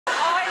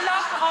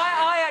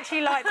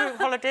actually like group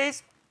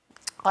holidays.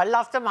 I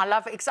love them. I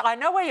love it. I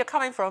know where you're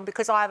coming from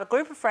because I have a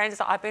group of friends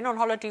that I've been on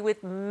holiday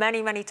with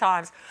many, many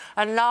times.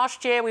 And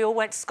last year we all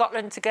went to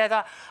Scotland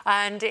together,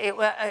 and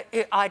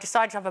I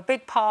decided to have a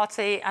big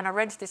party, and I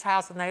rented this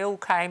house, and they all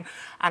came.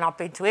 And I've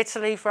been to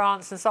Italy,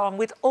 France, and so on,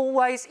 with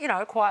always, you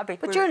know, quite a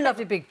big group. But you're in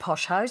lovely big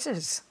posh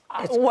houses.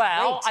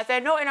 Well, they're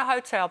not in a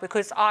hotel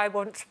because I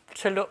want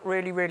to look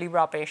really, really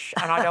rubbish,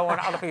 and I don't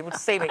want other people to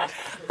see me.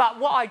 But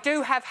what I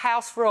do have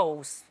house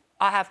rules.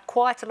 I have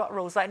quite a lot of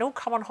rules. They can all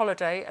come on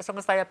holiday as long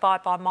as they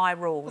abide by my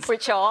rules.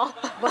 Which are?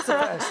 What's the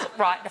first?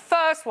 Right, the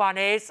first one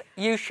is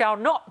you shall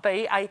not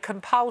be a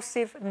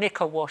compulsive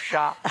knicker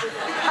washer.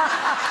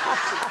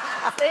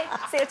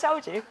 See, I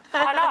told you.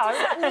 I know. What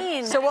does that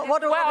mean? So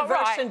what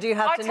aversion do you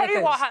have to I'll tell you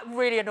knickers? what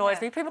really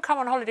annoys me. People come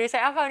on holiday and say,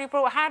 I've only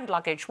brought hand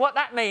luggage. What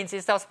that means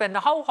is they'll spend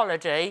the whole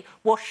holiday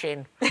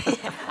washing.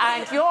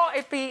 And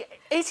it'd be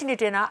eating your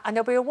dinner and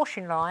there'll be a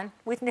washing line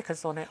with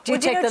knickers on it. Do you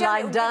take the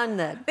line down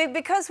then?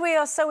 Because we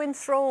are so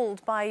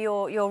enthralled by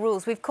your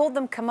rules, we've called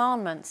them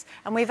commandments,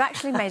 and we've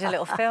actually made a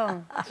little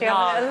film. Do you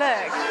want a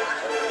look?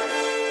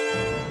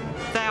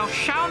 Thou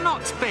shalt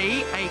not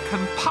be a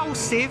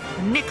compulsive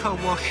knicker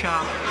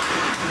washer.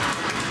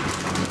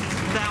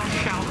 Thou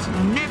shalt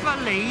never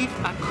leave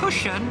a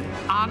cushion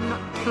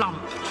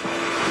unplumped.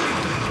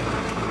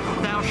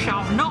 Thou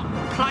shalt not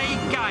play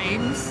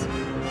games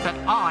that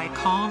I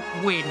can't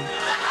win.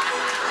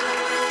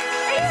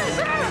 It's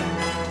true!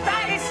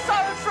 That is so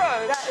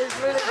true! That is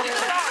really good.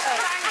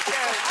 Thank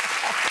you.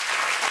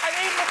 I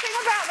mean, the thing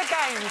about the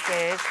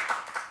games is,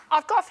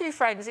 I've got a few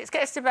friends, it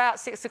gets to about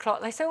 6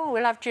 o'clock, they say, oh,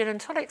 we'll have gin and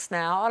tonics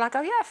now. And I go,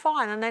 yeah,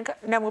 fine. And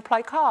then we'll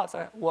play cards.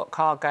 I go, what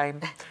card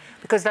game?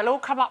 Because they'll all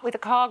come up with a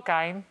card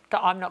game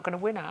that I'm not going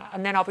to win at.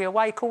 And then I'll be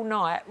awake all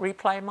night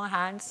replaying my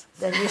hands.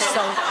 Then you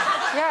sulk.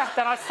 Yeah,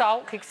 then I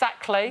sulk,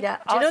 exactly. Yeah.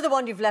 Do you know the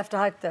one you've left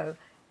out, though?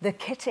 The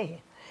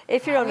kitty.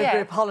 If you're on a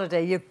group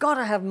holiday, you've got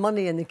to have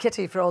money in the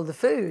kitty for all the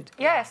food.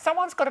 Yeah,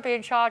 someone's got to be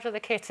in charge of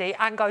the kitty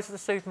and go to the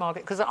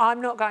supermarket, because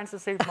I'm not going to the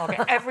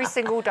supermarket every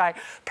single day.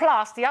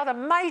 Plus, the other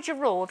major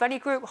rule of any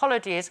group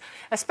holiday is,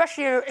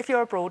 especially if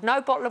you're abroad,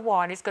 no bottle of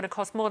wine is going to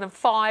cost more than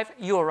 €5.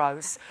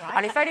 Right.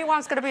 And if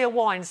anyone's going to be a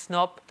wine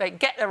snob, they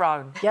get their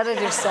own. Get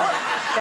it yourself.